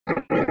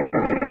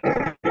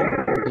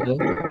Hello,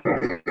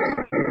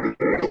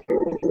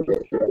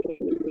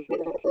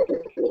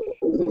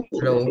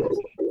 hello,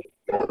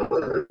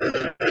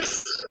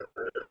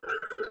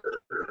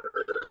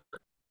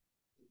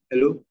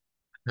 Hello?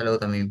 hello,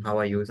 Thameem. How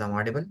are you? Is I'm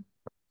audible?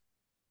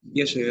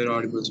 Yes, sir, you're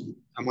audible, sir.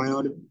 Am I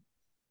audible?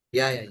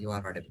 Yeah, you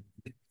are audible.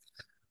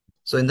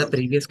 So in the Okay.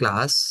 previous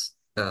class,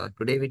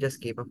 today we just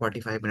keep a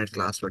 45-minute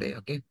class today,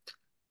 okay?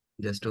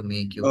 Just to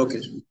make you,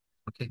 Okay, sir.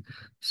 okay?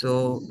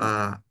 So,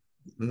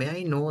 may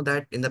I know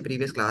that in the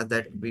previous class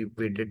that we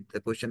did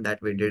the question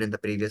that we did in the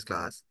previous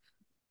class,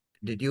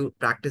 did you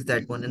practice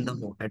that one in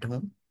the at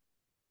home?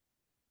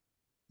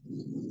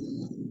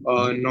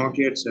 Not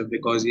yet, sir,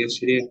 because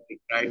yesterday,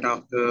 like, right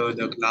after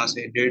the class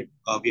ended,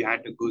 we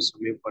had to go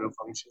somewhere for a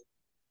function.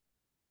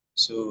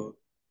 So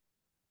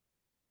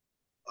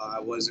I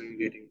wasn't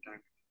getting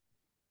time.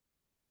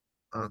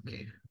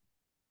 Okay,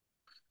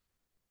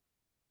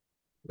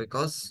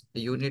 because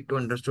you need to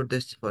understood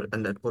this for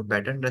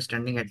better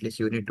understanding, at least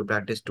you need to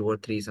practice 2 or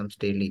 3 sums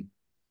daily.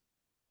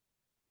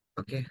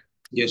 Okay,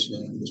 Yes, sir,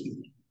 I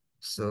understood.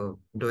 so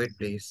do it,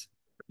 please.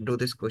 Do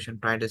this question,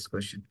 try this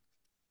question.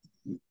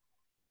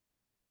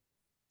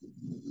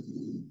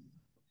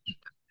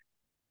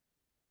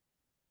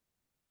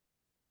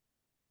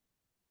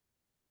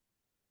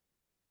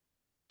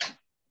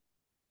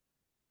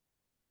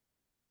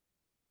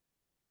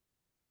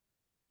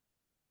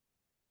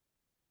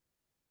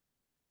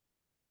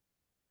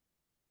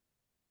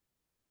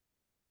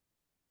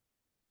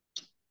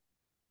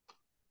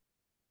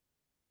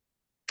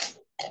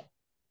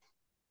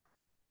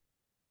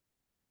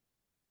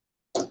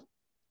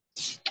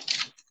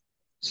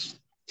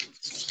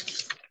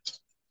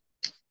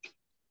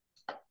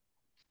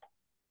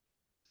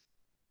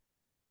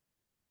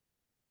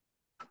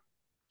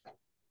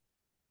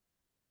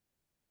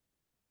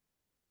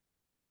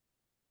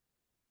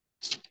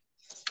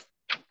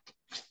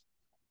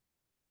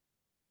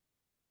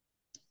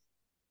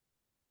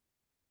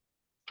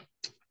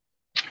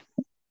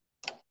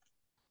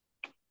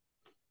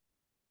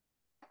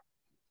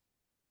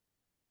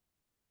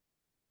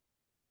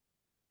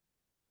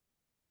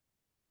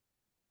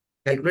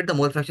 Calculate the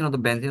mole fraction of the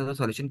benzene of the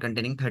solution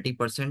containing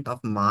 30%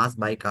 of mass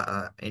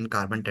in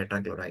carbon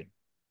tetrachloride.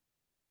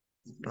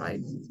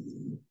 Right.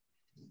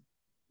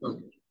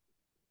 Okay.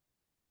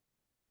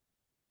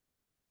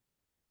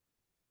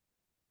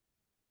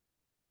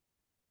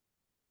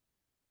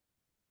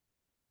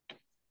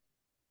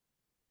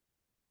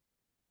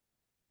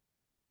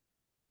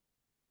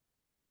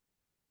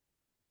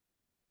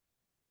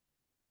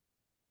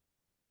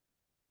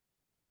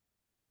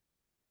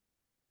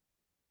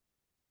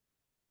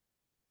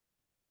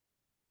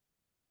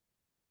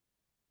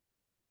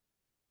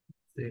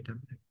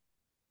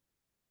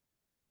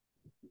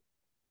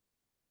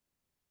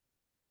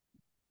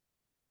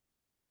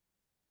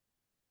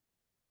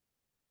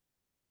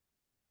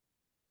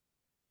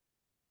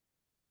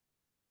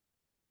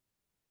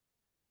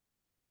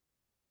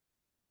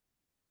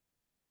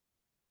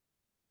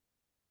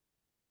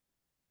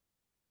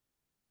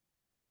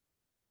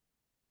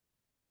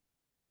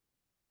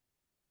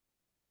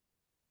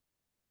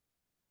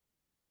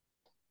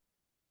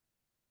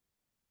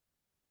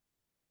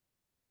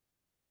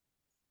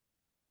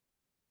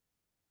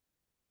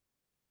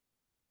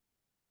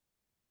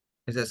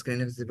 Is the screen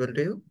visible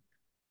to you?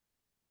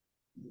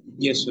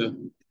 Yes, sir.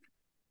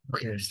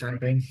 Okay, start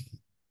going.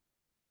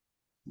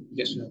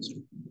 Yes, sir.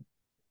 Understood.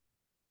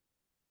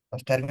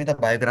 First, tell me the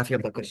biography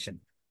of the question.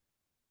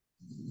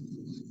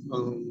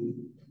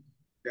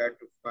 We had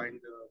to find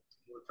the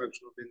mole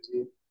fraction of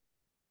benzene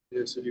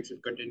in a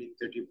solution containing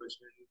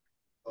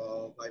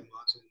 30% by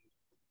mass in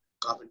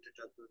carbon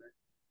tetrachloride.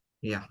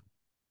 Yeah.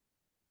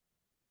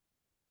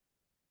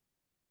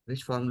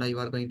 Which formula you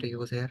are going to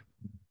use here?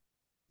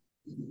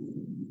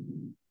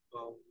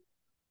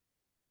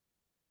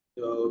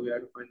 Um, we had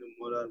to find the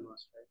molar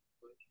mass, right?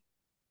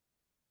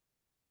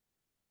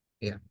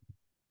 Yeah.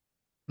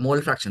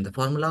 Mole fraction. The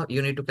formula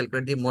you need to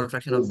calculate the mole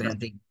fraction of Mole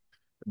fraction.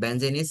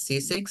 benzene. Benzene is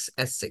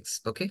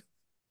C6S6. Okay.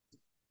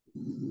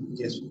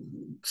 Yes.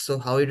 So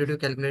how did you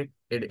calculate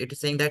it? It is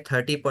saying that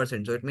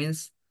 30%. So it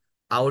means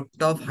out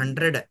of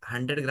 100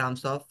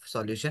 grams of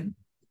solution.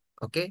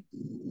 Okay.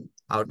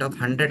 Out of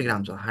 100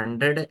 grams, so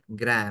 100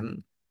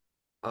 gram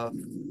of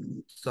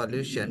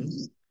solution,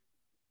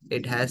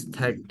 it has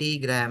 30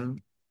 gram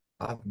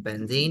of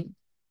benzene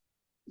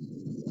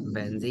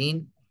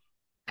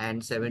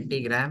and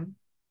 70 gram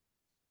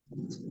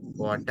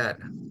water.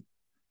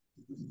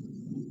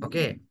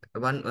 Okay,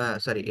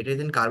 sorry, it is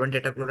in carbon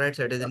tetrachloride,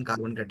 so it is in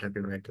carbon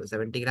tetrachloride. So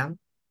 70 gram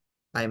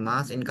by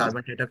mass in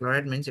carbon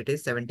tetrachloride means it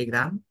is 70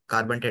 gram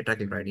carbon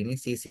tetrachloride in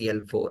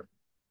CCl4.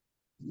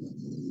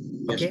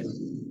 Yes, Okay, sir.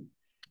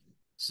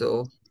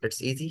 so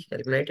it's easy,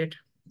 calculate it.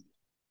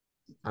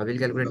 I will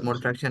calculate mole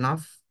Okay. fraction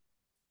of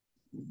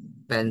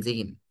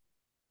benzene.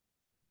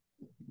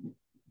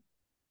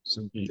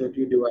 So B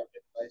 30 divided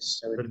by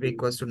will be 70.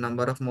 equals to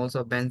number of moles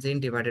of benzene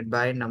divided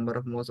by number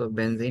of moles of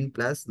benzene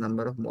plus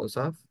number of moles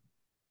of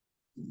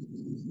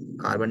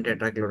carbon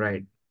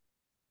tetrachloride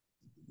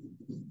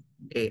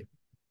A.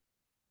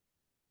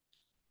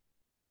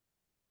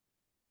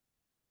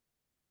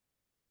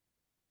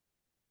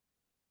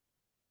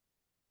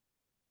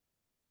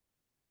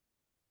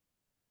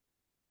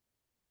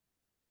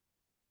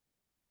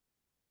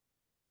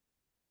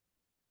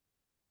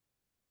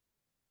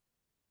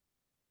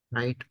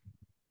 right?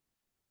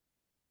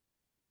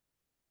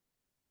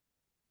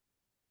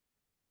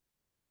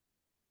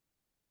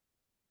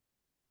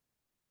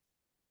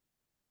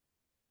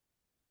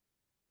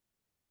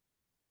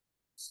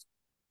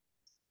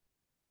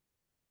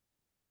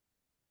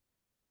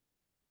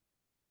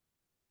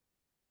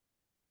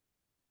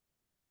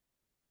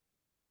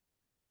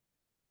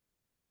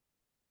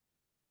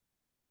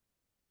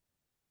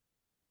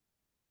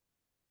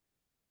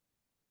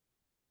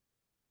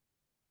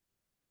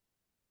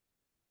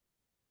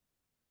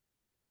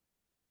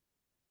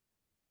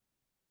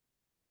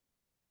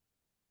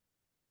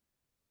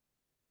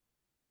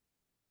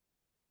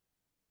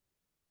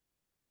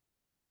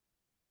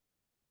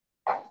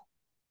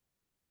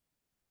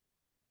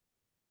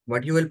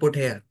 What you will put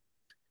here?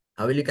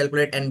 How will you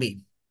calculate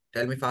NB?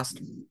 Tell me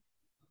fast.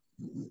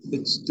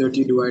 It's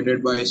 30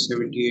 divided by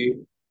 78.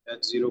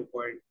 That's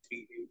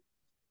 0.38.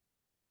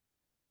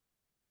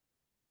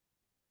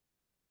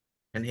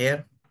 And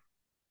here,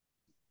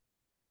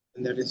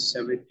 And that is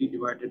 70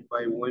 divided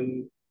by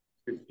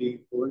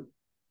 154.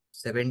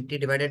 70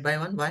 divided by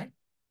 1. Why?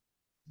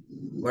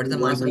 What is the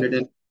mass of, 100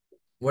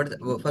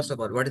 and first of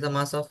all, what is the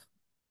mass of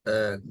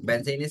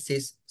benzene is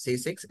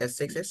C6,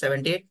 S6 is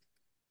 78,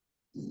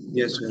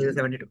 yes, sir. C is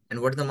 72.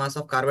 And what is the mass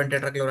of carbon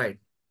tetrachloride?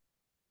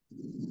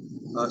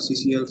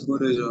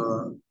 CCl4 is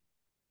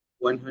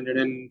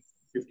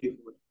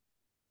 154.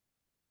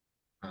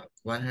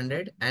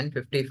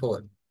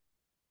 154.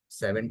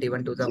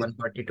 71 to the Yes.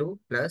 142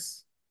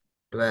 plus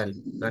 12,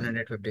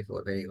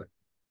 154. Very good.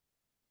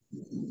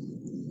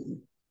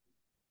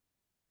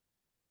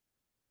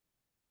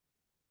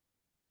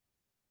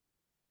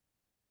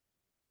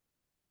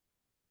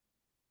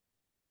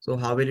 So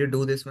how will you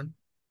do this one?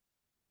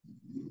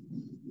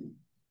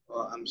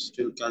 I'm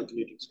still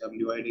calculating. So I'm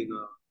dividing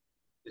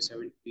the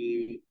 70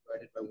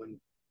 divided by 1.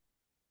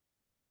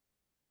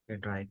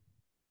 Okay, try.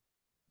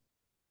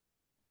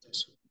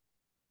 Yes, sir.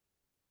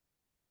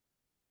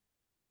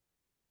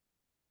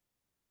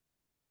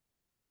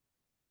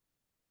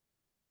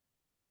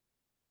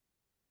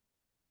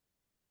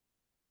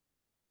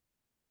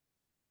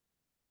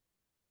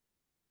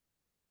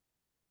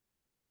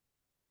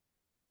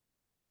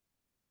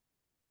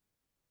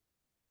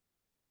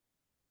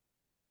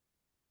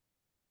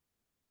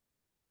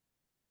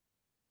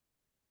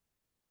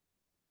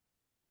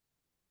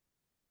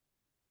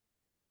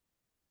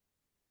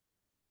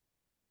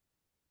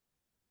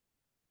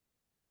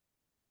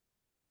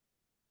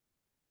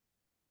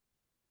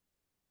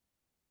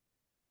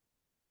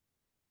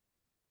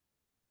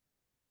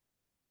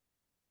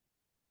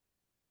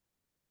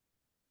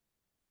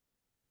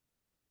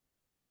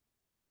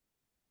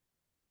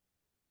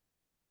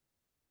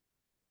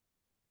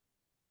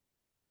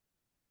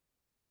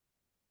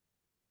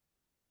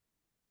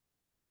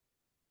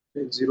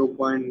 It's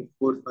 0.45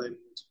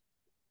 minutes.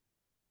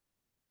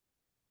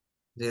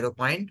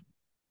 0.45.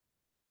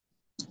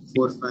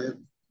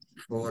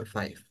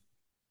 45.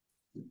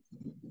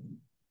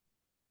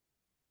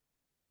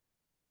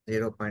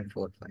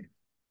 0.45.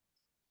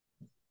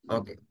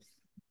 Okay.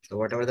 So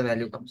whatever the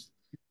value comes,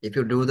 if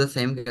you do the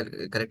same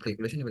correct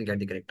calculation, you will get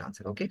the correct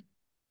answer. Okay.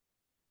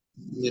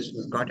 Yes,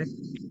 sir. Got it.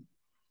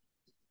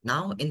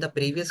 Now, in the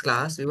previous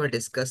class, we were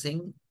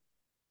discussing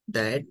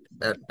that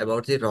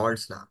about the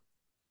Rawls law.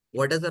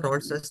 What does the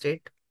Rawls law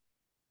state?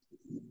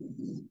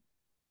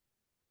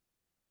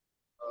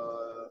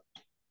 Uh,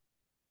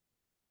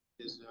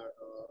 is that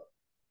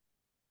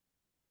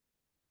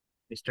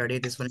We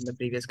studied this one in the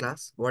previous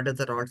class. What does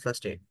the Rawls law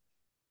state?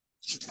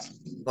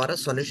 For a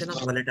solution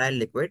of volatile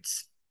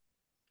liquids,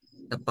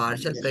 the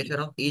partial yes, pressure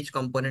of each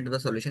component of the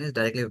solution is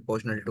directly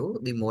proportional to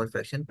the mole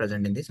fraction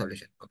present in the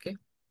solution. Okay.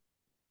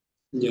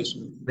 yes,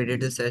 sir. We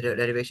did this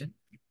derivation.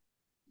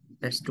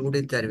 Let's do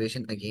this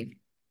derivation again.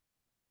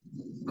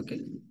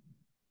 Okay.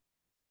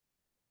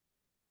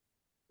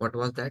 What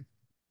was that?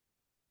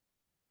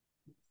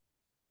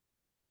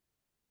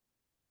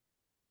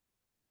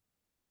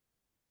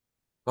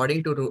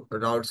 According to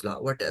Raoult's law,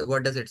 what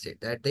does it say?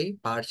 That the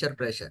partial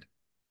pressure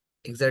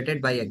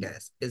exerted by a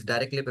gas is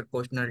directly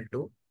proportional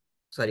to,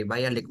 sorry, by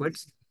a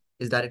liquids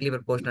is directly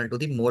proportional to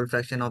the mole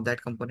fraction of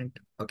that component.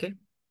 Okay.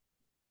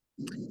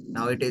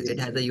 Now it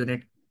has a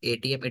unit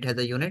ATM. It has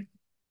a unit.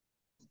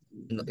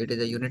 No, it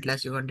is a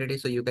unitless quantity,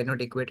 so you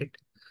cannot equate it.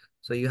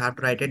 So you have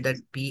to write it that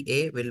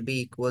PA will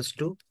be equals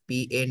to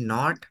PA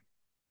naught,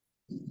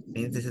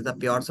 means this is a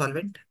pure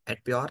solvent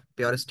at pure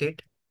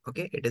state.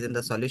 Okay, it is in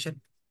the solution.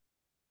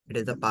 It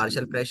is the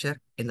partial pressure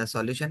in the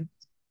solution.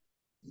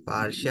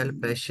 Partial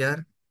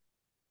pressure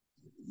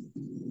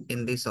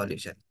in the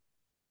solution.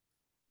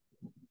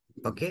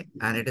 Okay,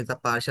 and it is the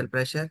partial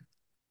pressure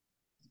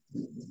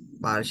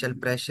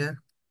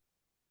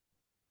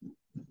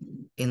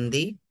in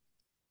the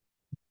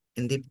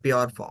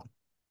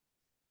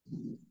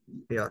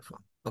pure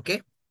form.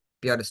 Okay,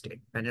 pure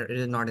state, and it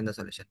is not in the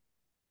solution.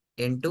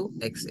 Into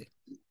XA,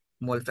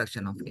 mole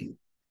fraction of A.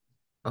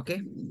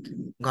 Okay,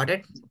 got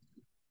it.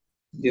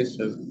 Yes,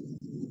 sir.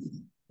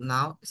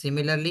 Now,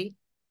 similarly,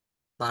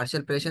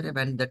 partial pressure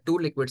when the two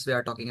liquids we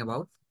are talking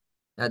about,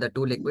 the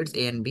two liquids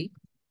A and B.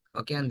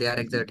 Okay, and they are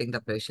exerting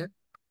the pressure.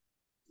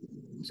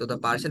 So the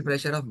partial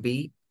pressure of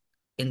B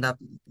in the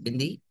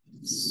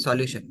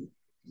solution,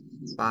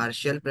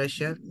 partial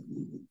pressure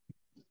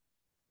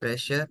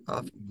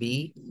of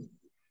B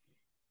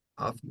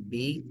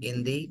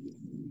in the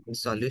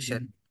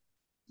solution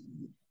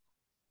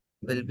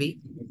will be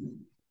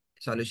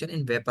solution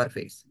in vapor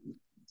phase.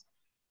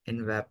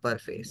 In vapor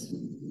phase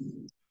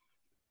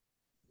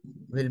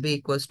will be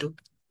equals to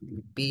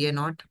PA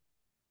naught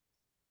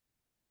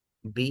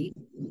B.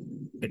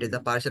 It is the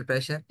partial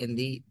pressure in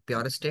the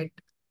pure state.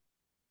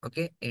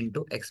 Okay,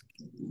 into X.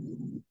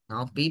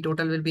 Now P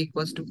total will be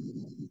equals to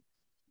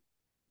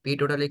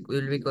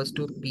will be equals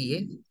to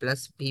PA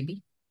plus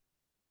PB.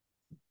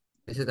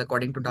 This is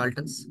according to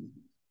Dalton's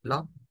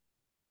law.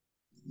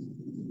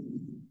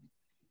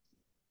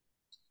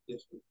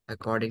 Yes, sir.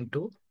 According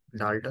to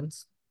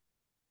Dalton's.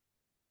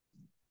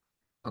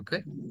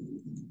 Okay.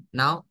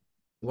 Now,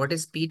 what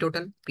is P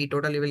total? P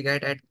total you will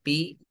get at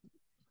P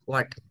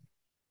what?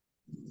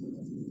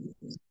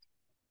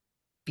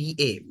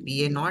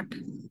 PA naught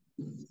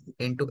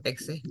into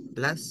XA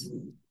plus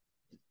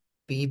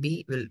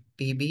PB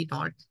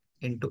naught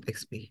into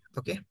XB.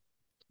 Okay.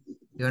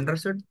 You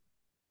understood?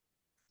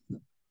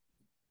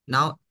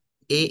 Now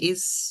A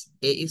is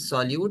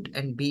solute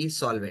and B is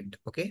solvent.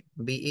 Okay.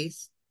 B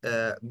is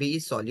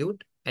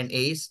solute and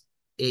A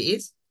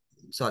is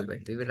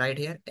solvent. We will write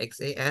here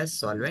XA as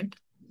solvent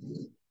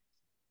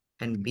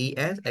and B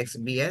as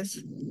XB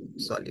as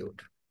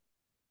solute.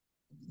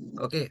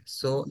 Okay,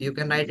 so you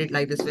can write it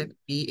like this way: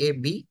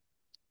 PAB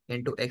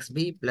into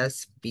XB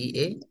plus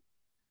PA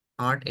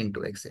naught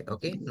into XA.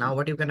 Okay, now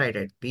what you can write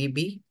it?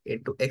 PB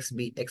into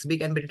XB. XB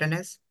can be written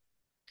as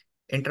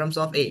in terms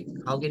of A.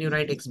 How can you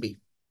write XB?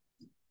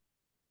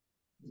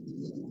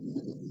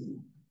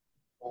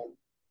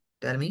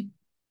 Tell me.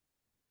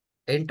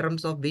 In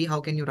terms of B,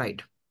 how can you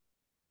write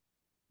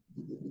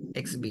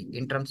XB?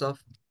 In terms of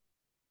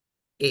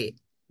A,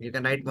 you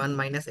can write 1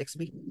 minus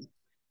XB.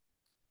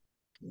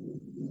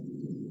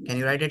 Can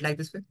you write it like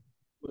this way?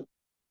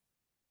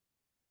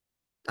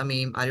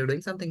 Tameem, are you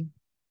doing something?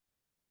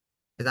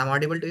 Is I'm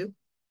audible to you?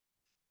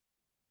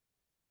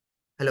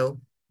 Hello?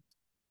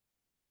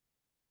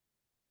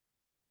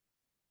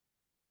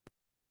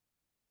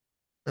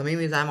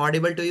 Tameem, is I'm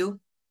audible to you?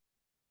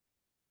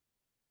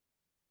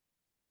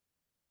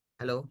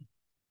 Hello?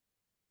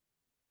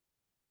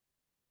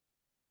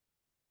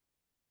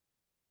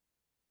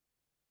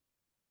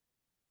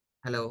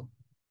 Hello?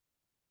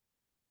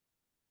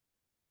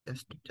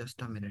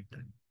 Just a minute.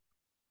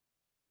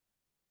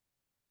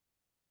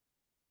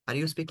 Are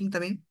you speaking,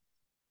 Tameem?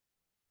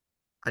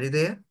 Are you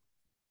there?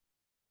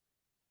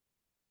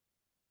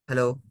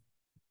 Hello?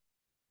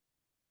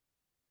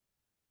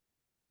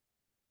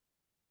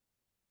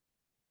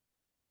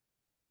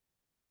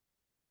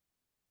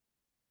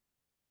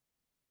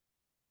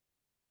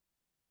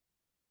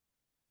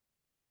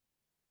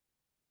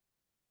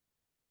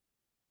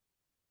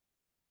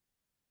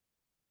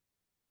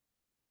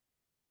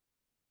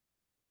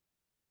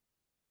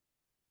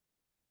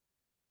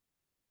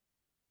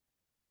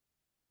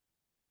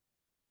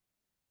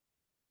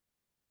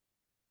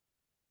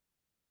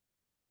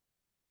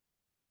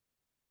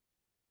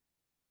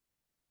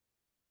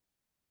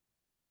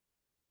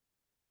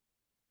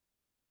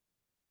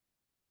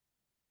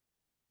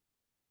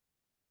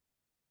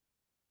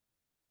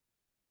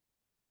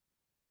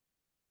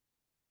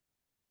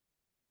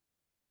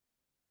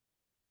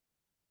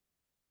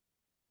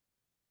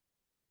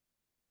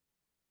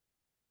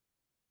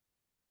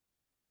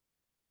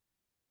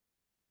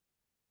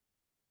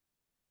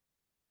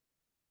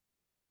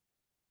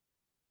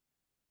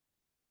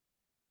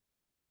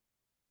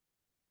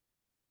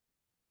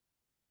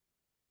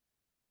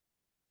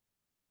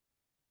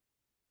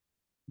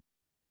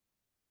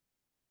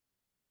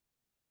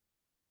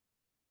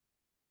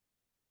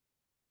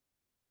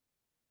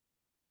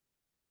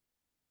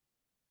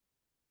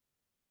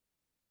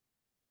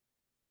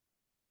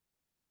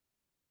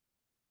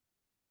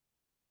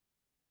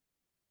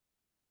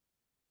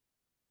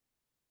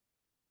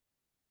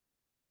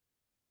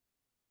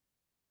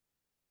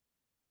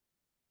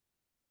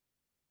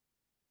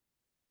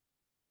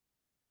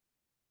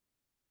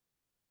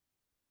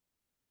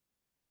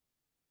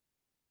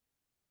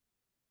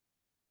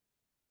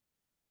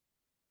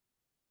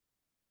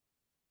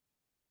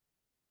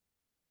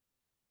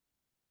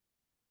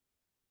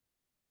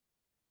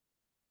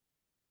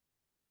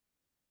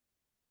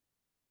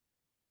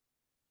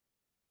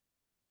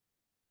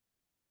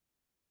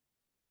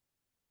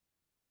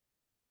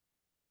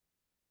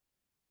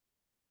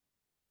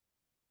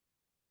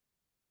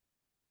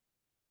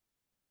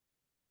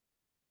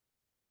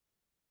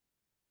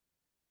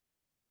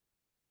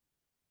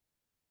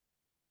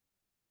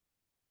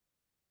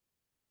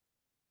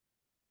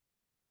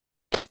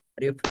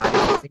 Are you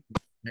facing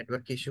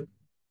network issue?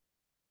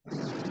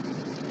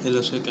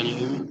 Hello, sir. Can you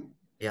hear me?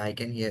 Yeah, I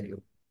can hear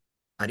you.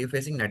 Are you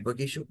facing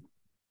network issue?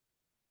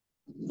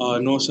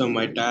 No, sir.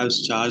 My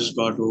tab's charge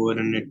got over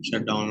and it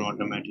shut down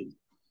automatically.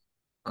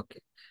 Okay.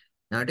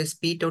 Now it is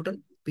P total.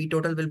 P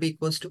total will be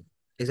equals to,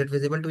 is it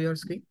visible to your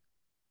screen?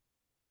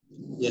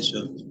 Yes,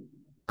 sir.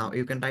 Now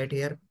you can write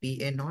here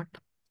PA naught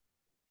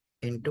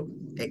into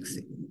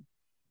XA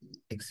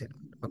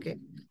naught. Okay.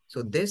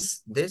 So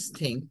this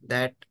thing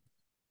that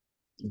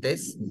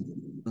this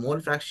mole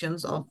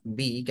fractions of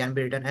B can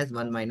be written as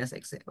 1 minus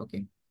XA.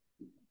 Okay.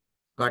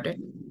 Got it?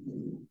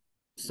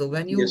 So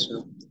Yes,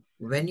 sir.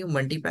 when you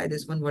multiply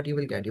this one, what you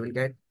will get? You will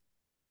get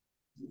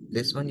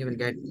this one, you will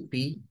get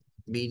P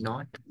B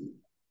naught,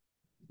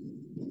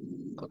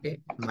 okay,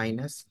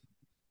 minus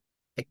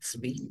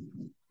XB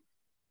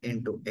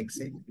into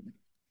XA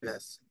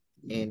plus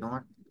A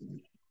naught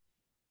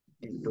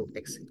into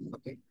XA.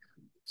 Okay.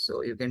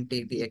 So you can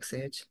take the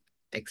XH,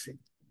 XA.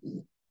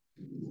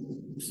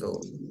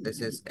 So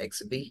this is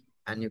XB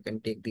and you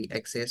can take the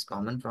XA is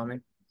common from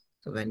it.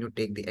 So when you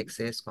take the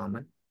XA is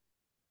common,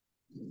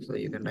 so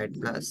you can write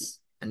plus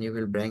and you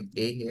will bring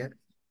A here,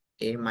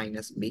 A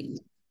minus B,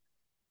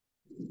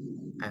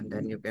 and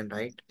then you can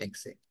write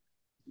XA.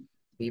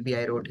 BB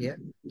I wrote here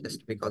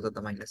just because of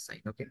the minus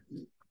sign. Okay.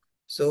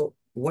 So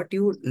what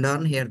you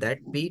learn here that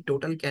P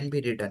total can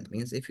be written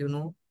means if you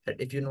know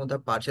the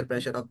partial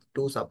pressure of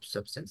two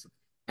substance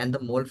and the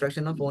mole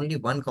fraction of only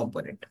one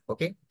component,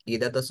 okay,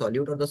 either the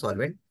solute or the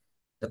solvent,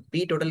 the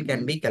P total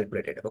can be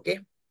calculated. Okay.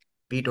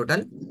 P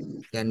total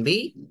can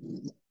be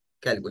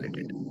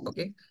calculated.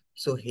 Okay.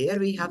 So here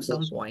we have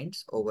some Yes.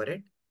 points over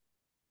it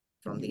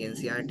from the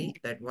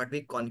NCRT that what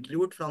we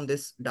conclude from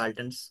this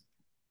Dalton's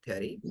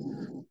theory.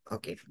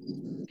 Okay.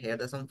 Here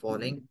are some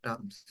following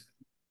terms.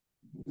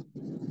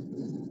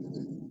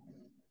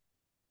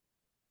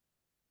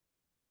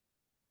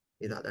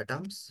 These are the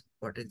terms.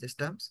 What is this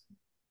terms?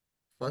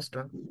 First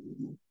term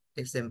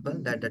is simple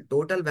that the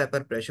total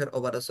vapor pressure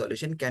over a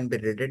solution can be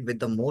rated with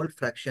the mole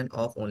fraction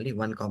of only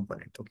one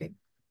component. Okay.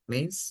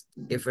 Means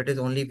if it is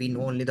only, we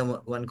know only the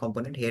one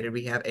component. Here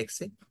we have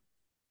XA.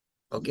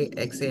 Okay.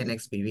 XA and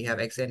XB. We have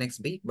XA and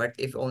XB. But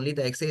if only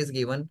the XA is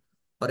given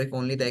or if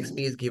only the XB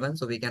is given,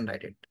 so we can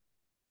write it.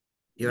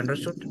 You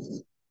understood?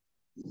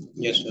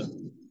 Yes, sir.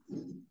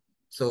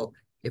 So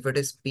if it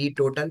is P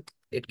total,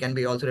 it can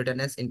be also written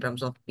as in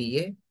terms of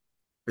PA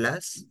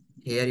plus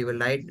here you will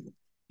write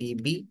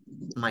PB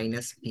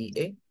minus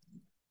PA,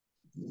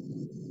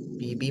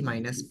 PB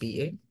minus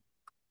PA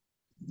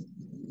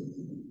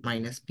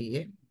minus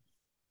PA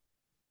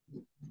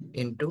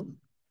into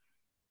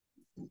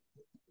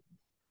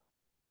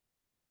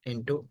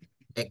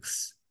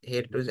X.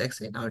 Here it is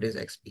XA, now it is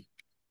XB.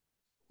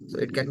 So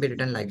it can be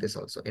written like this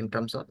also in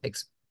terms of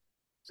X.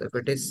 So if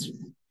it is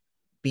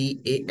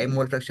PA, a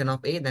mole fraction of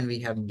A, then we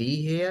have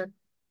B here.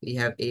 We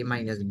have A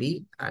minus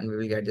B, and we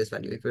will get this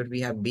value. If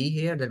we have B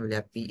here, then we'll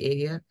have PA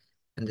here,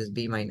 and this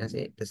B minus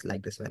A, this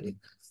like this value.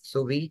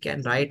 So we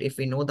can write if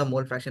we know the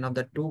mole fraction of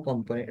the two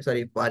component,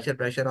 sorry, partial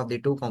pressure of the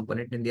two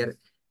component in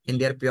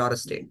their pure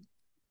state,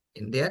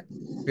 in their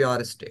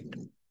pure state.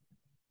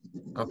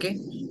 Okay,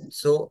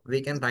 so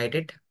we can write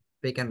it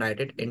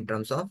in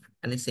terms of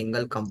any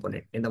single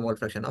component in the mole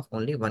fraction of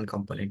only one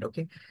component.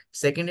 Okay,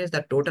 second is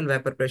the total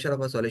vapor pressure of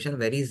a solution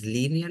varies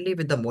linearly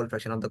with the mole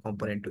fraction of the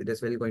component two.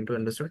 This we're going to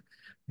understand.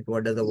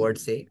 What does the word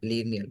say?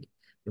 Linearly.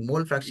 The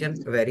mole fraction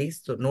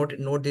varies. So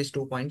note these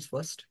 2 points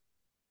first.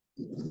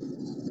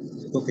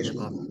 Okay, The sir.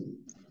 com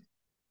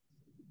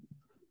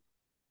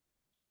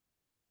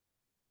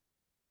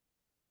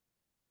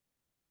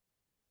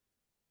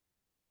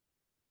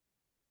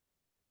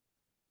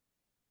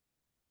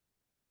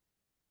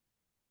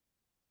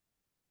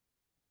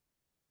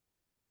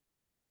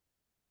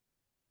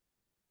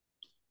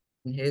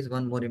Here is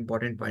one more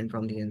important point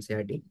from the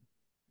NCRT,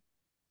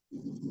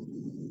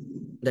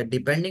 that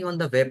depending on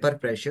the vapor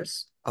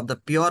pressures of the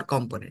pure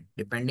component,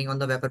 depending on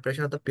the vapor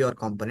pressure of the pure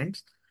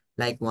components,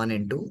 like 1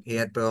 and 2,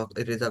 here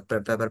it is a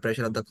vapor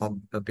pressure of the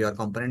pure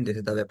component, this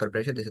is the vapor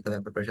pressure, this is the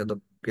vapor pressure of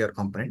the pure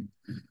component.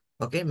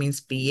 Okay,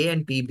 means PA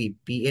and PB,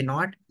 PA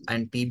naught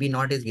and PB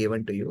naught is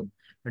given to you.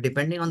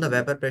 Depending on the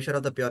vapor pressure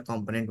of the pure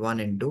component 1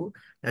 and 2,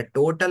 the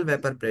total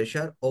vapor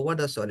pressure over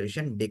the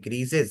solution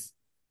decreases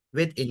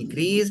with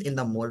increase in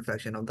the mole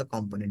fraction of the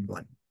component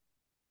 1.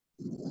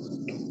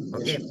 Yes,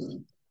 Okay. sir.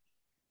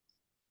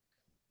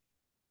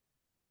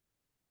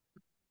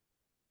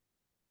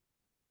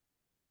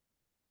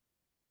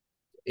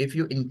 If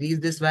you increase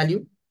this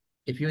value,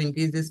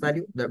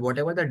 that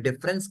whatever the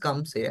difference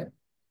comes here,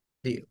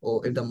 if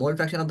the mole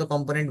fraction of the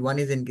component 1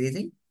 is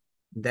increasing,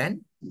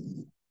 then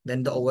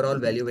the overall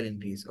value will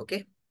increase.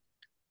 Okay.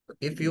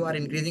 If you are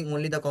increasing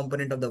only the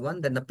component of the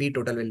 1, then the P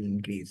total will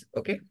increase.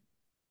 Okay.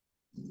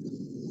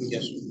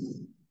 Yes, sir.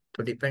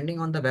 So depending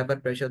on the vapor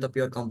pressure of the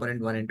pure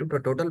component 1 and 2, the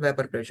total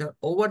vapor pressure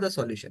over the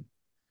solution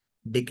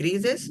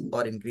decreases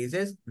or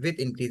increases with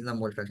increase in the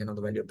mole fraction of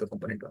the value of the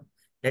component 1.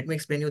 Let me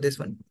explain you this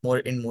one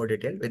more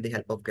detail with the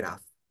help of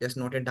graph. Just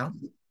note it down.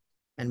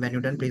 And when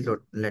you're done, please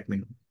let me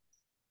know.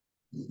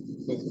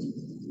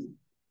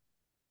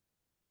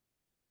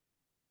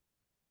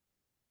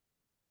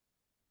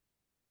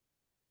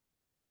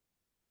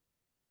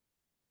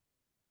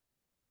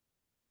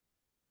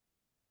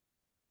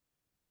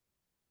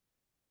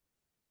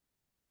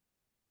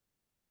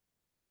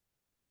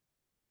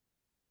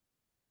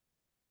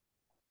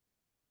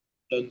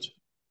 Okay. Done, sir.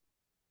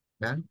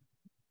 Done?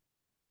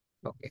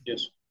 Okay.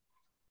 Yes.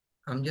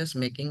 I'm just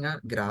making a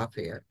graph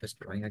here, just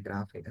drawing a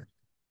graph here.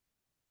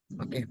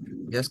 Okay.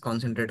 Just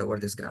concentrate over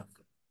this graph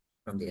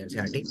from the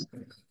NCERT.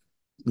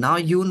 Now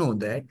you know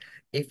that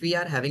if we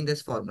are having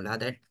this formula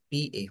that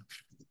PA,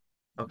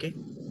 okay,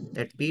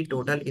 that P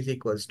total is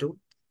equals to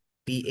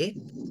PA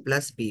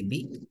plus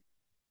PB,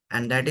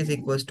 and that is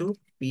equals to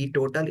P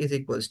total is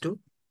equals to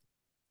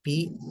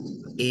P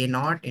A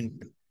naught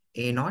into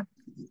A naught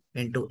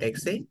into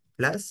XA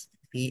plus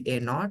PA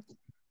naught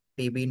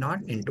PB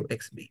naught into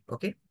XB.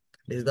 Okay,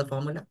 this is the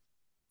formula.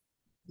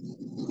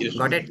 Yes,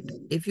 Got sir. it?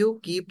 If you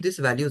keep this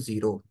value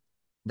 0,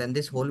 then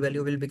this whole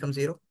value will become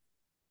 0.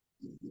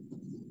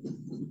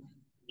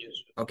 Yes,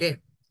 sir. Okay,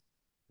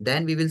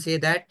 then we will say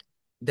that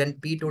then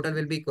P total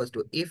will be equals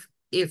to if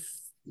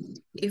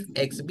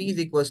XB is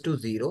equals to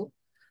 0,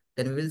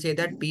 then we will say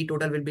that P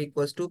total will be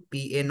equals to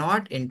PA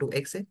naught into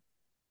XA.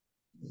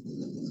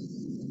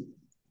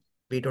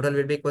 P total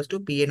will be equals to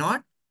PA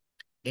naught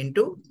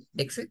into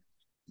XA.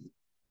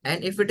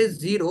 And if it is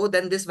 0,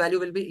 then this value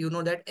will be, you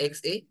know that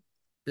XA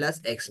plus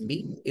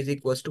XB is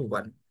equals to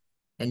 1.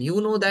 And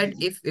you know that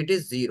if it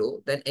is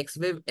 0, then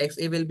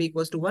XA will be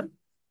equals to 1.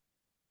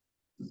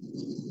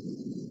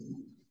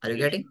 Are you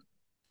Yes, sir. getting?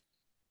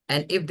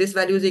 And if this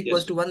value is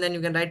equals Yes, to sir. 1, then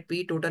you can write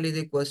P total is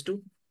equals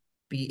to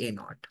PA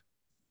naught.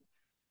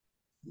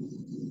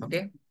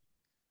 Okay.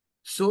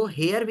 So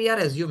here we are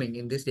assuming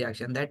in this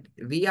reaction that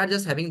we are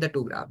just having the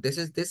two graph.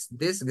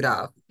 This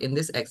graph in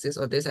this axis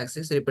or this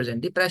axis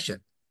represent the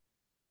pressure.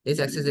 This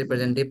axis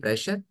represent the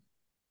pressure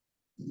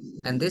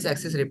and this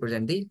axis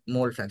represent the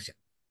mole fraction.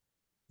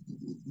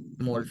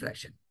 Mole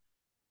fraction.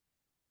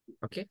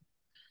 Okay.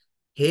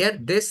 Here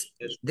Yes,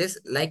 this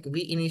like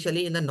we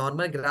initially in the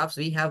normal graphs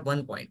we have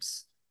 1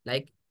 points.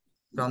 Like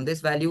from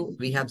this value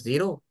we have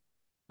 0.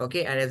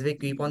 Okay. And as we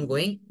keep on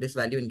going, this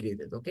value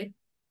increases. Okay.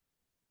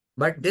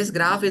 But this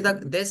graph is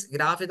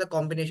a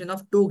combination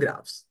of two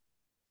graphs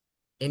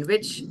in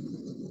which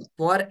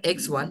for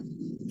x1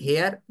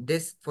 here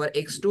this for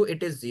x2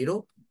 it is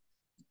 0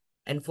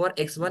 and for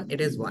x1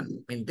 it is 1.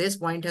 I mean this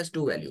point has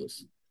two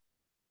values.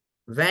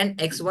 When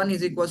x1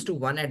 is equals to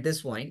 1 at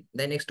this point,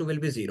 then x2 will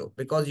be 0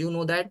 because you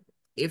know that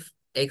if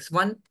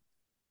x1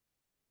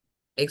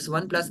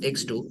 plus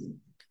x2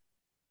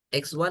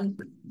 x1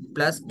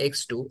 plus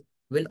x2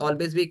 will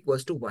always be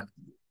equals to 1.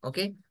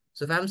 Okay.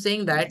 So if I'm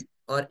saying that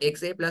or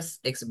xa plus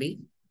xb,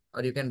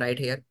 or you can write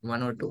here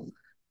 1 or 2.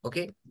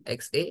 Okay.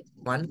 Xa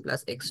 1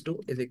 plus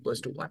x2 is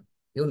equals to 1.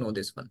 You know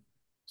this one.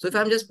 So if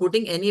I'm just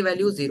putting any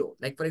value 0,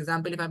 like for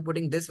example, if I'm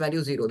putting this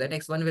value 0, then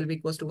x1 will be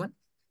equals to 1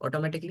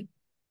 automatically.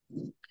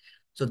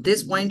 So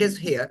this point is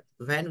here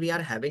when we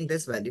are having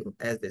this value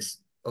as this.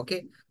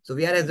 Okay. So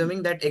we are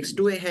assuming that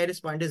x2 here is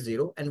point is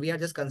 0 and we are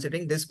just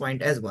considering this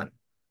point as 1.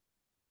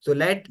 So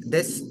let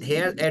this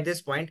here at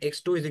this point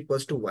x2 is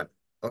equals to 1.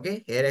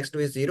 Okay, here x2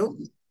 is 0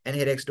 and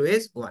here x2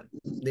 is 1.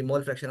 The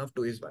mole fraction of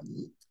 2 is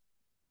 1.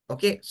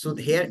 Okay, so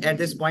here at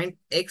this point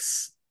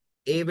x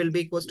a will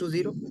be equals to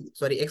 0.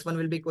 Sorry, x1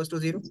 will be equals to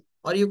 0.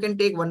 Or you can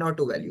take one or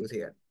two values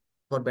here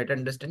for better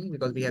understanding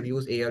because we have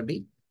used a or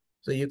b.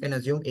 So you can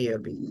assume a or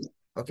b.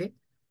 Okay,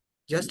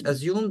 just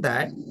assume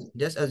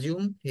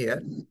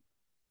here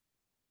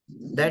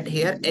that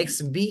here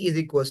xb is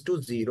equals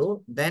to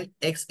 0. Then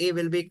xa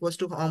will be equals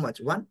to how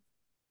much? 1.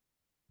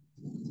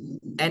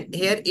 And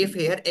here, if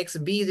here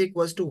xb is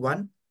equals to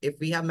 1, if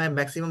we have my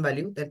maximum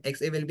value, then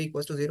xa will be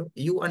equals to 0.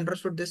 You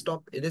understood this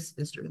this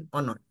instrument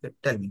or not?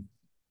 Tell me.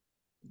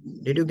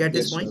 Did you get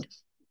this yes, sir. point?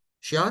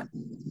 Sure?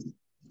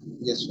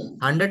 Yes, sir.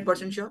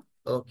 100% sure?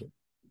 Okay.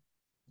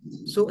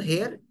 So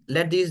here,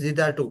 let these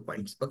are 2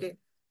 points. Okay.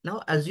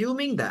 Now,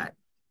 assuming that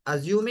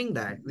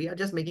we are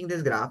just making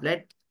this graph,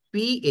 let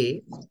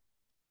PA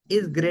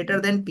is greater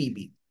than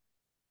PB.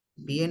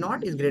 PA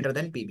naught is greater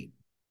than PB.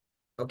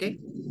 Okay.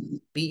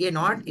 PA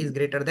naught is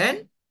greater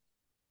than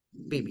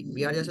PB.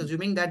 We are just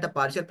assuming that the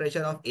partial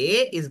pressure of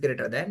A is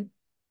greater than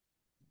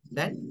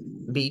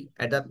B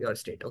at the pure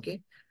state.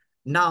 Okay.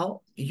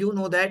 Now you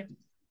know that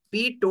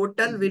P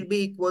total will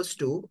be equals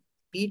to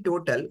P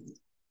total.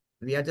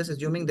 We are just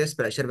assuming this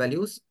pressure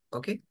values.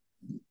 Okay.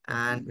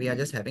 And we are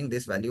just having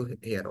this value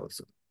here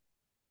also.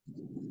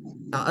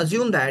 Now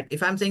assume that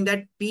if I'm saying that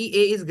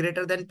PA is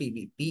greater than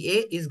PB,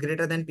 PA is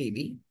greater than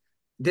PB,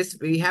 this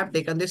we have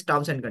taken this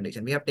terms and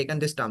condition. We have taken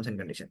this terms and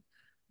condition.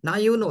 Now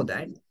you know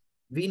that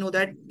we know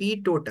that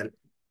P total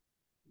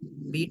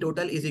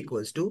is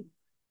equals to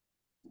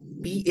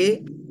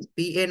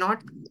PA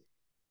naught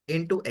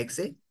into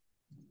XA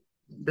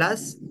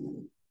plus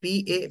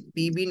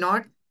PB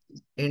naught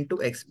into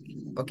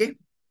XB. Okay.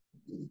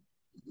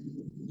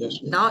 Yes, sir.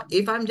 Now,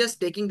 if I'm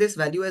just taking this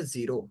value as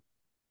 0,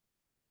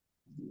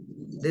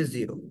 this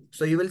 0.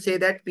 So you will say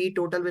that P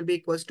total will be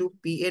equals to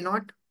PA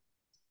naught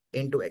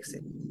into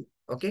XA.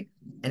 Okay.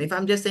 And if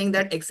I'm just saying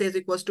that XA is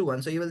equals to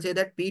 1, so you will say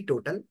that P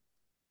total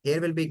here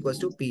will be equals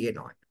to PA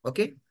naught.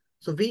 Okay.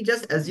 So we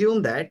just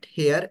assume that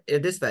here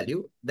this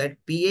value that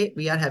PA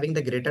we are having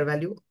the greater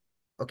value.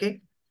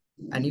 Okay.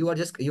 And you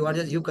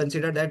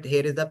consider that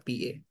here is the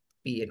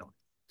PA naught.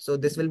 So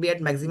this will be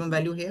at maximum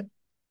value here.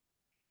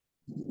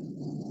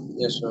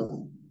 Yes, sir.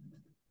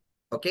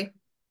 Okay.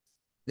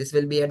 This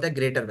will be at the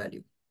greater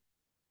value.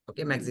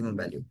 Okay, maximum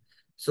value.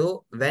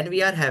 So when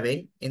we are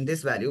having in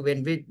this value,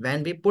 when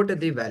we put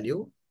the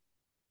value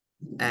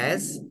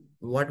as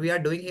what we are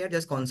doing here,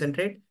 just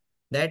concentrate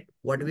that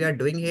what we are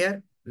doing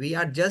here, we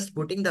are just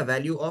putting the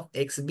value of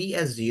xb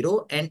as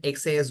 0 and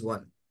xa as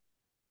 1.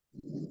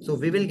 So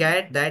we will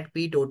get that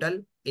P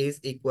total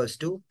is equals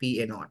to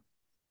PA naught.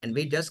 And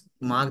we just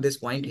mark this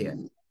point here.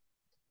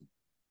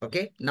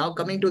 Okay. Now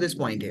coming to this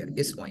point here,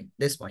 this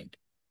point.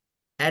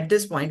 At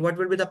this point, what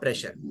will be the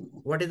pressure?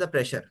 What is the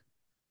pressure?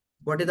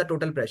 What is the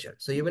total pressure?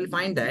 So you will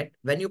find that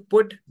when you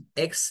put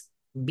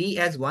xb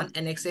as 1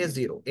 and xa as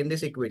 0 in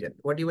this equation,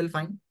 what you will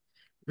find?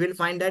 You will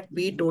find that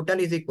P total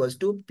is equals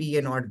to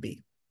PA naught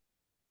B.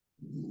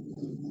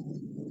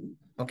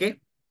 Okay.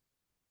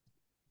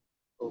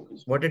 Okay,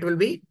 sir. What it will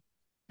be?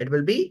 It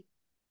will be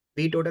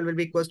P total will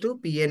be equals to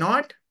PA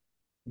naught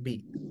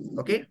B.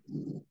 Okay.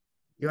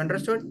 You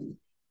understood?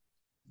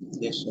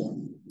 Yes, sir.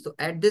 So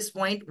at this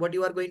point, what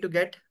you are going to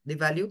get the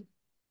value?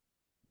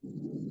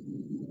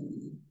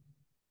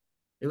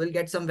 You will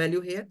get some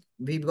value here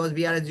because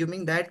we are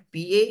assuming that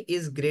PA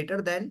is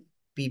greater than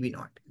PB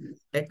naught.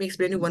 Let me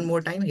explain you one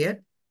more time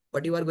here.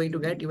 What you are going to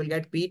get, you will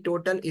get P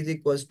total is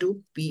equals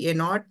to PA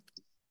naught,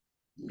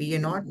 PA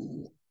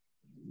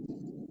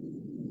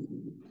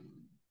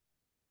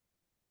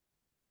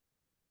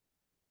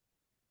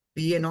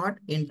naught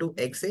into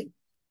XA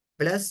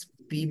plus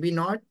PB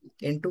naught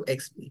into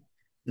XB.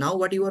 Now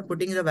what you are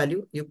putting in the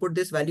value, you put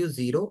this value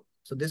 0.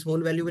 So this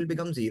whole value will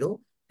become 0.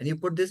 And you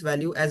put this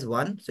value as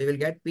 1. So you will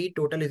get P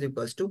total is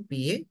equals to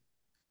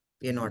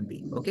PA naught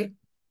B. Okay.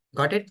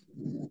 Got it?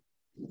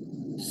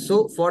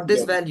 So Yeah. for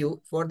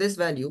this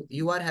value,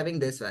 you are having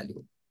this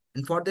value.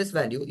 And for this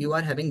value, you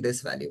are having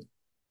this value.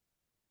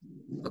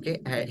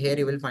 Okay. Here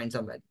you will find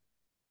some value.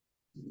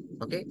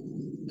 Okay.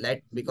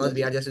 Because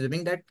we Okay. are just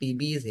assuming that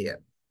PB is here.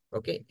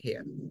 Okay.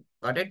 Here.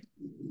 Got it?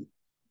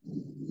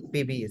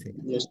 PB is here.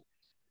 Yes.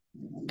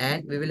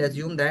 And we will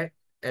assume that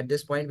at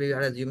this point, we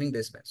are assuming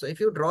this one. So if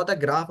you draw the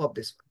graph of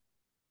this one,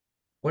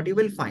 what you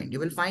will find? You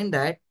will find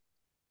that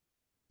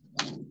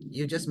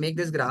you just make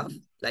this graph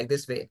like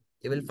this way.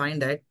 You will find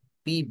that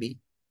PB,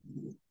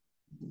 you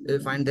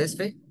will find this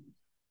way,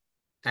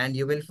 and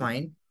you will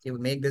find, you will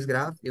make this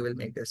graph, you will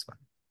make this one.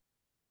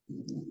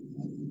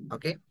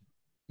 Okay.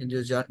 You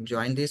just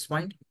join this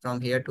point from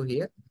here to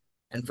here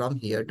and from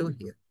here to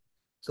here.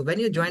 So when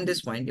you join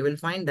this point, you will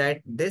find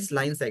that this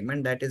line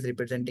segment that is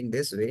representing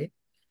this way,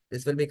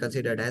 this will be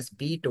considered as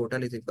P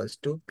total is equals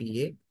to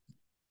PA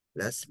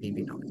plus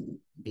PB naught.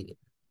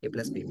 PA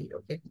plus PB.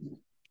 Okay.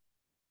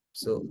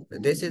 So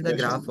this is the Yes,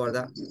 sir. graph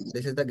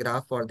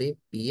for the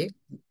PA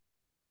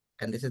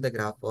and this is the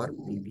graph for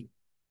PB.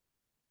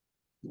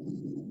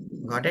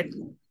 Got it?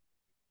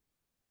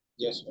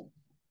 Yes, sir.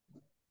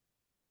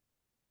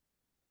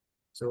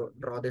 So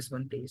draw this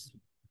one, please.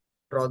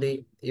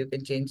 You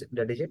can change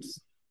the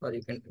digits or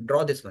you can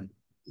draw this one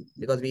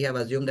because we have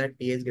assumed that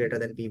PA is greater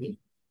than PB.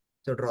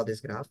 So draw this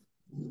graph.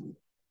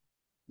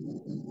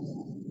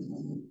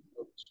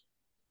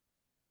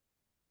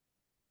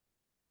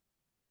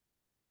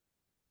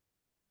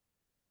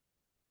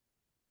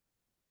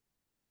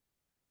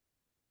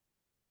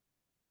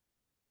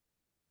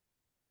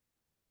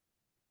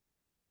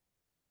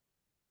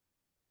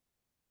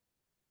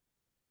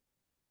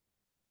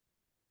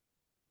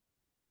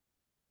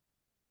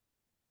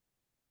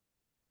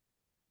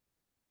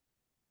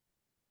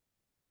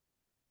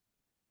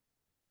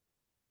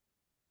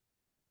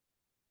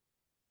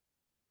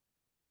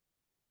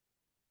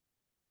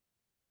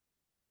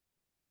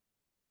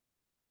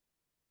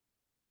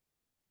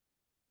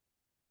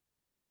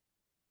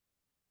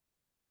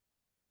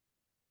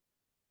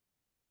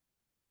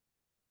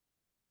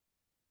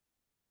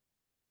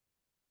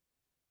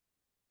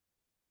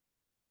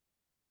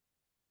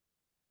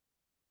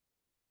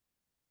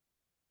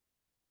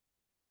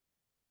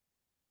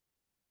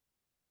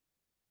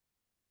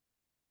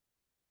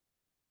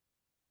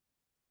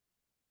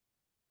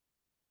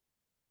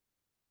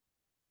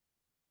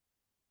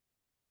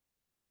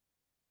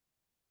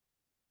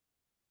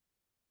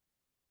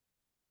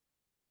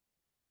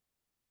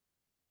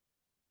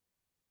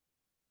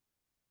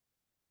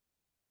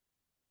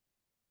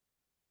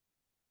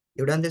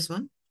 You done this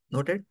one?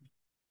 Noted?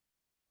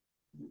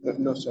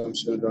 No, sir. I'm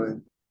still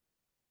drawing.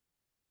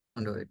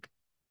 Do it.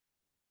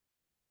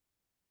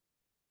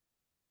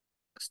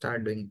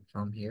 Start doing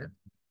from here.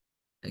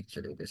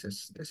 Actually, this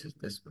is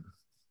this one.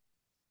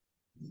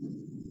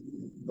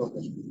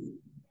 Okay, sir.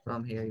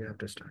 From here you have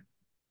to start.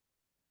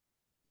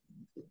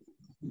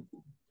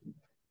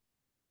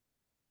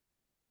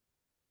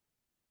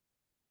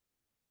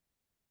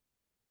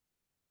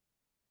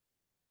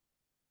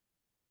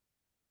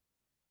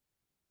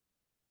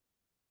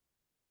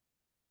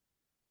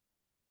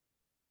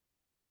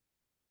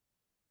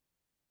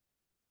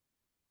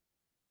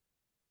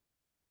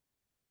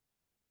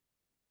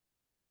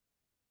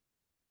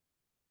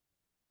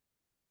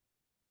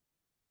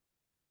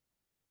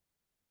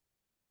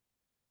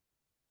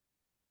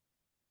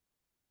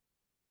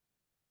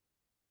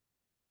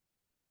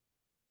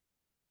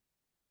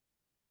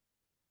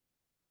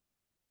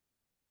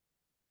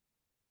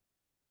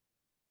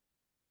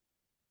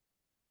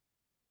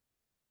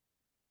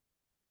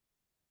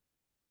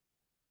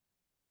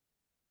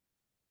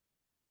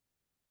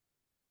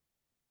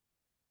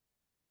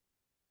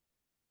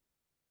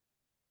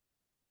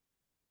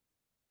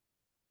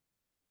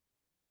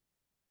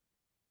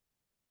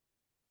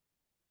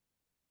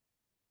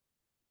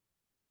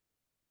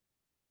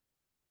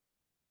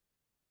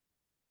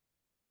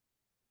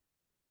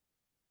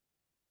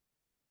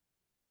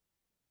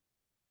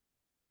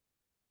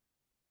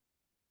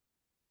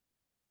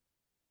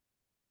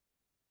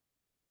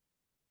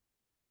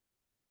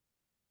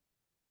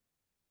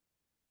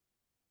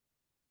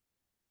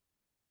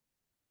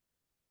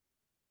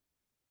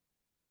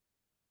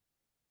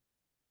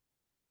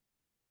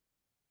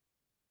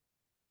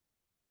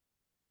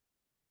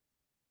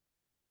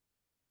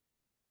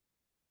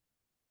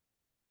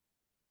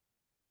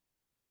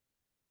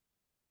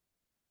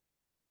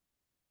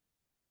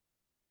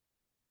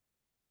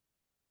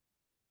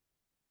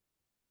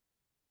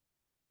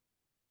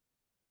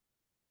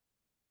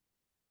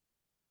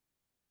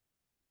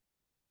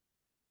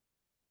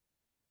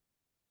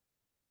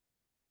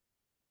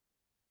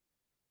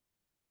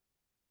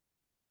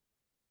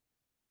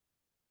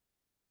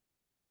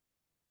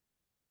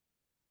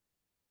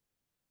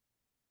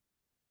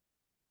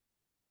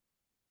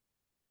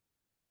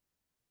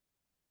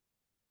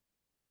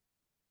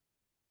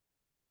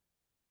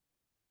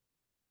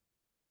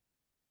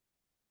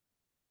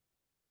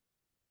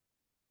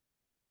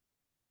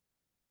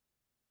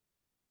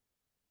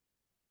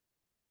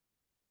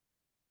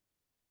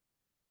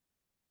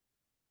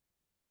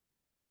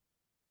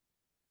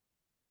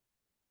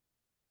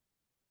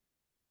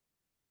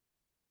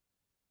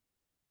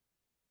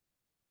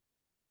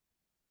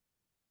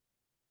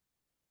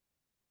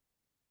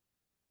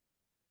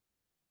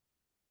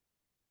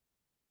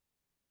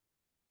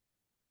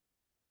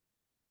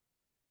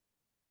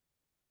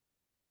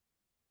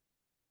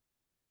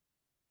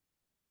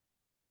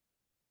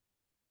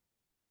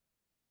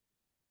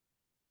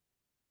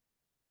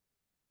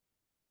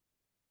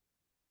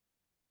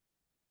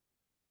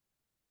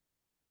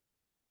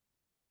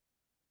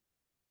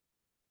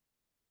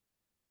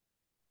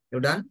 You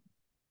done?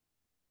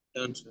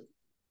 Done, sir.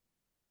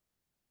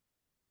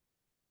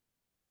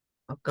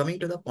 Now coming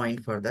to the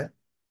point further.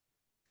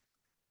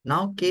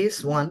 Now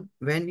case one,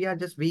 when we are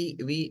just we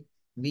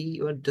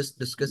were just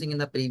discussing in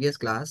the previous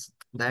class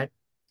that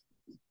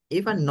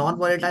if a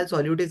non-volatile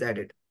solute is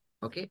added,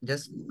 okay,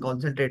 just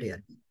concentrate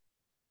here.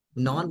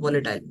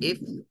 Non-volatile. If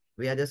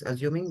we are just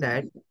assuming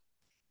that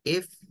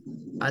if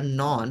a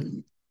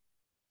non-volatile,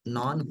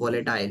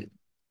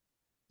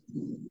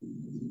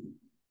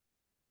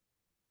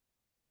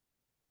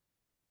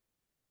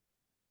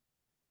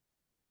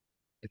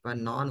 if a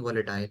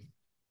non-volatile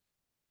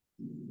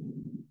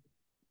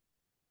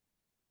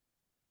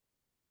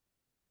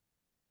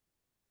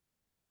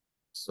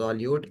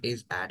solute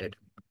is added,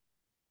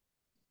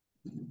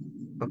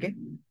 okay,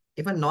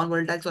 if a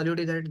non-volatile solute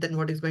is added, then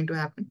what is going to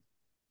happen?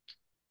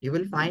 You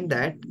will find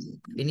that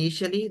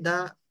initially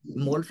the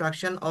mole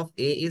fraction of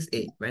A is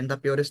A. When the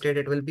pure state,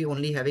 it will be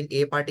only having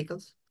A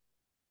particles,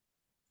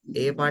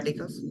 A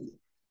particles.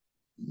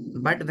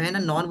 But when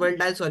a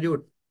non-volatile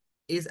solute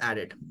is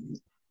added,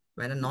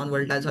 when a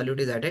non-volatile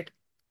solute is added,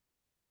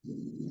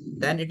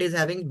 then it is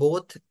having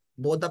both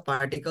the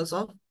particles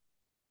of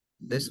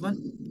this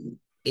one,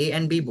 A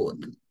and B both.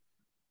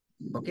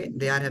 Okay,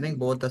 they are having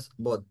both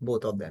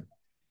of them.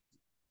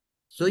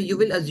 So you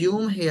will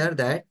assume here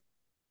that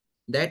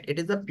it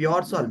is a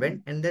pure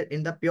solvent, and that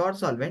in the pure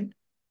solvent,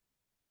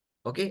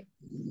 okay,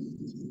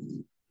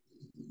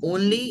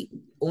 only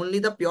only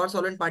the pure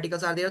solvent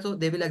particles are there, so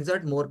they will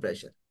exert more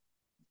pressure.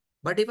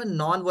 But if a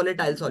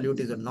non-volatile solute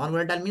is a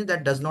non-volatile means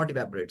that does not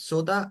evaporate.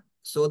 So the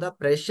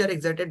pressure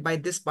exerted by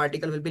this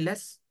particle will be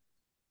less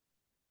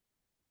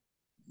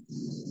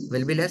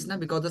now,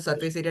 because the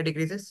surface area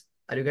decreases.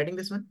 Are you getting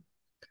this one?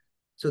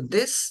 So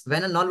this,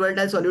 when a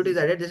non-volatile solute is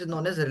added, this is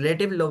known as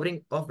relative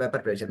lowering of vapor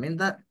pressure. Means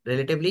that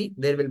relatively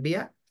there will be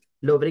a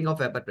lowering of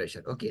vapor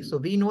pressure. Okay, so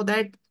we know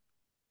that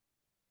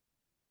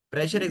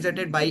pressure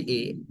exerted by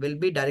A will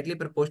be directly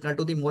proportional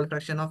to the mole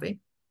fraction of A.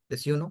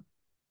 This you know.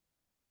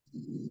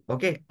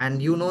 Okay,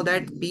 and you know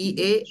that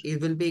PA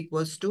will be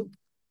equals to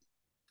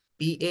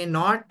PA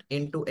naught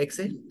into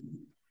XA.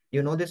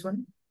 You know this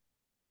one.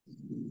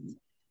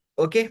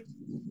 Okay,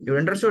 you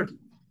understood.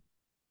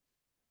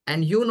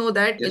 And you know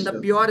that Yes, sir. in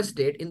the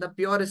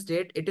pure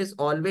state, it is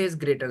always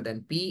greater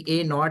than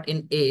PA naught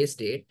in A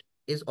state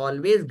is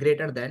always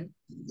greater than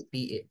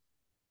PA.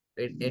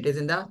 It is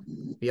in the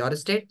pure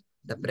state.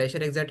 The pressure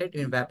exerted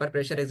in vapor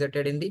pressure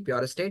exerted in the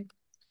pure state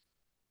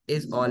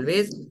is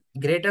always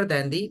greater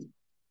than the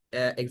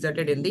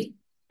exerted in the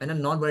when a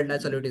non-volatile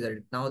solute is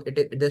added. Now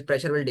this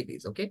pressure will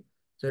decrease. Okay,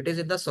 so it is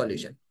in the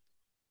solution.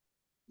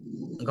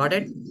 Got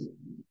it?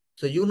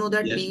 So you know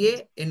that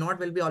Yes, PA A naught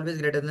will be always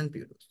greater than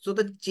PA. So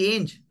the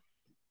change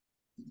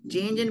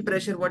in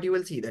pressure, what you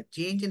will see, that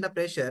change in the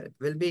pressure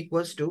will be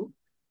equals to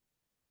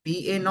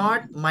PA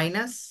naught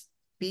minus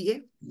PA.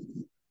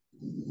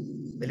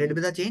 Will it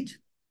be the change?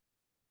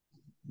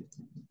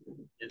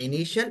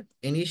 yes, sir.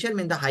 Initial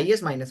means the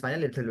highest minus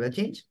final, it will be a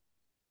change.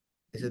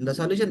 This is the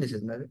solution. This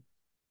is the.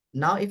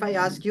 Now, if I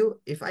ask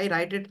you, if I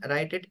write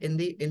it in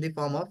the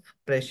form of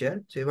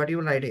pressure, so what you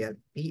will write here,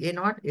 PA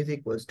naught is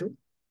equals to,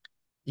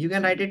 you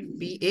can write it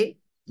PA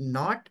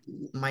naught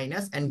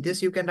minus, and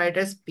this you can write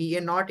as PA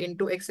naught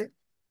into XA,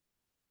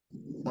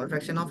 mole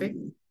fraction of A.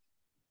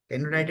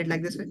 Can you write it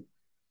like this way?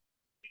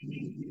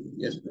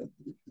 Yes, sir.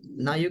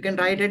 Now you can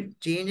write it,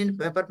 change in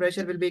vapor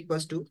pressure will be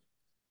equals to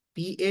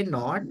PA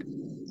naught.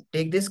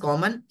 Take this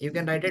common, you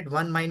can write it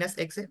 1 minus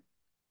XA.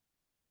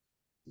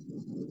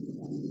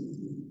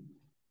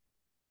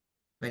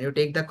 When you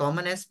take the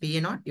common as PA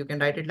naught, you can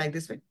write it like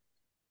this way.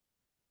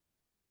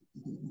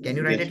 Can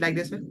you write Yes, it sir. like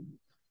this way?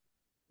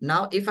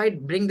 Now, if I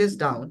bring this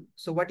down,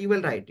 so what you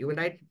will write? You will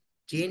write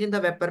change in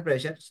the vapor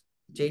pressure,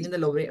 change in the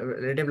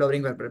relative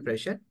lowering vapor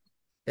pressure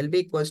will be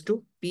equals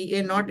to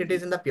PA naught, it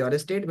is in the pure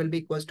state, will be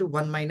equals to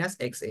 1 minus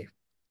XA.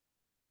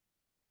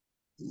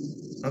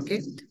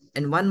 Okay.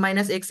 And 1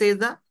 minus XA is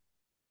the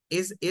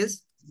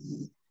is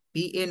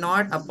PA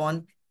naught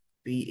upon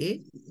PA.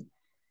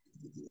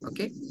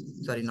 Okay.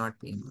 Sorry, not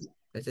PA naught.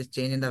 Let's just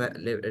change in the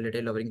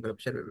relative lowering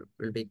pressure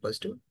will be equals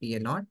to PA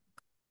naught,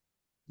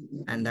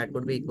 and that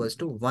would be equals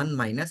to 1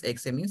 minus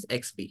XA means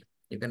XP.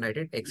 You can write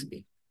it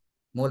XP,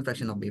 mole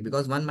fraction of B,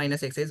 because 1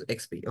 minus XA is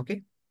XP.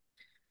 Okay.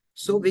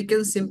 So we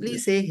can simply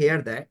say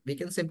here that, okay, we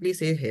can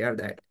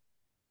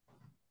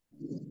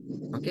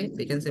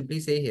simply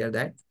say here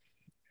that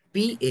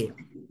PA,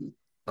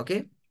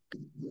 okay,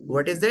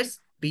 what is this?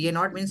 PA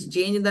naught means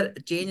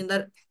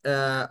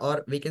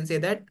or we can say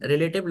that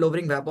relative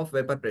lowering of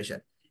vapor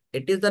pressure.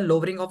 It is the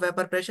lowering of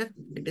vapor pressure.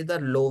 It is the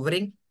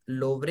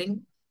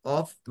lowering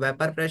of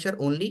vapor pressure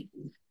only.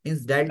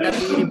 Means delta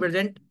P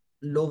represent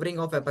lowering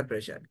of vapor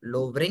pressure.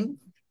 Lowering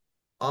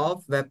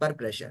of vapor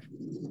pressure.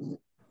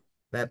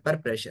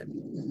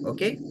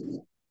 Okay.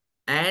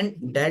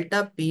 And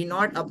delta P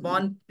naught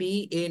upon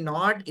PA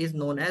naught is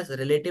known as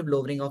relative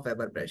lowering of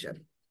vapor pressure.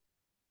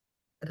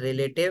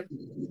 Relative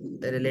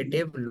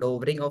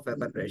lowering of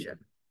vapor pressure.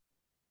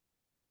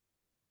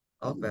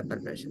 of vapor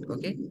pressure.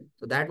 Okay,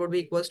 so that would be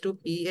equals to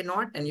PA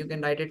naught, and you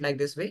can write it like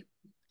this way.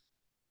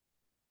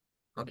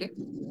 Okay,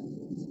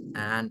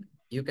 and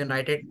you can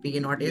write it PA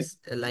naught Yeah. is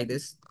like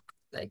this,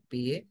 like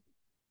PA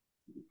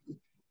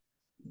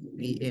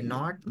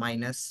naught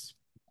minus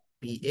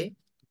PA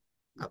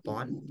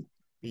upon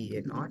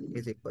PA naught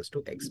is equals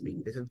to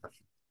XP. This is the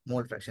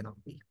mole fraction of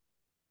P.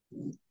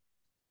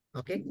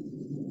 Okay,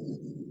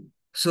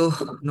 so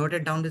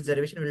noted down this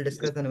derivation. We'll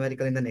discuss the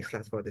numerical in the next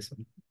class for this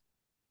one.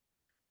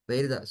 Where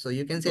is the, so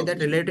you can say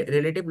that Okay.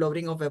 relative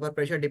lowering of vapor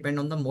pressure depend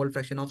on the mole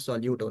fraction of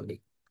solute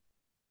only.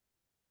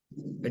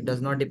 It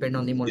does not depend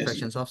on the mole Yes.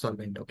 fractions of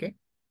solvent. Okay,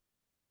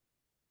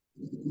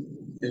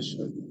 Yes,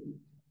 sure.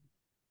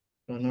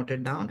 so note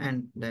it down,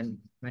 and then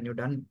when you're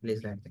done,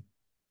 please write it.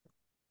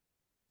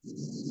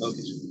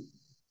 Okay, sure.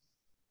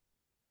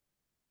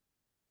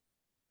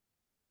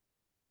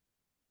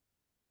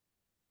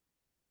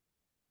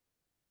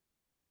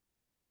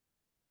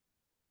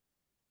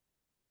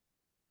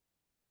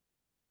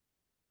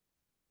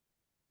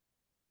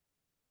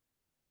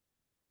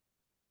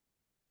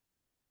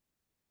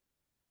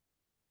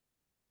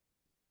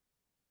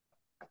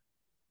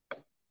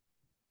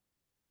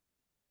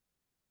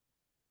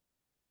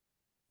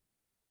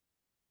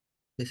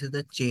 This is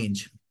the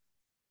change,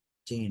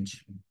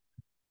 change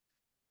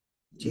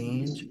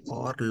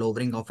or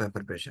lowering of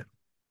vapor pressure.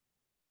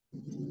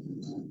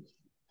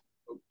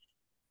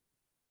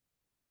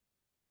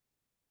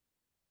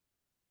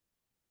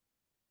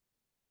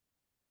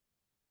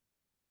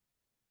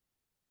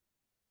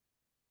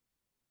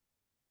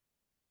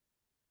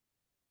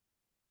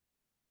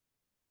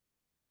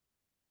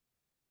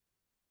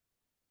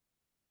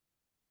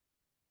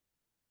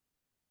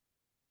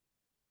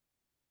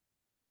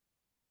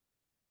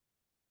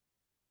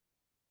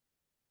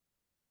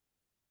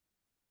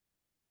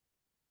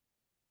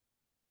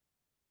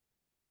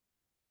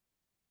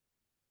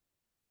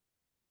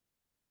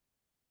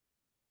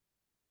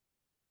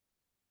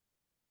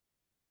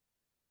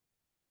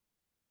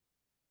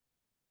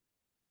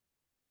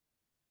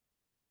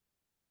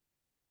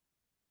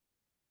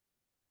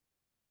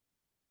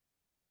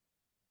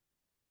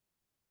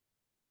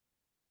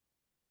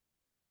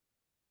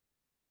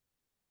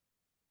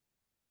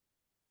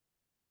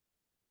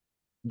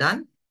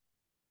 Done?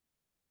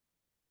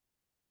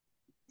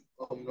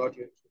 Not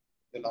yet.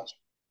 The last.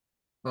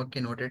 Okay,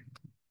 noted.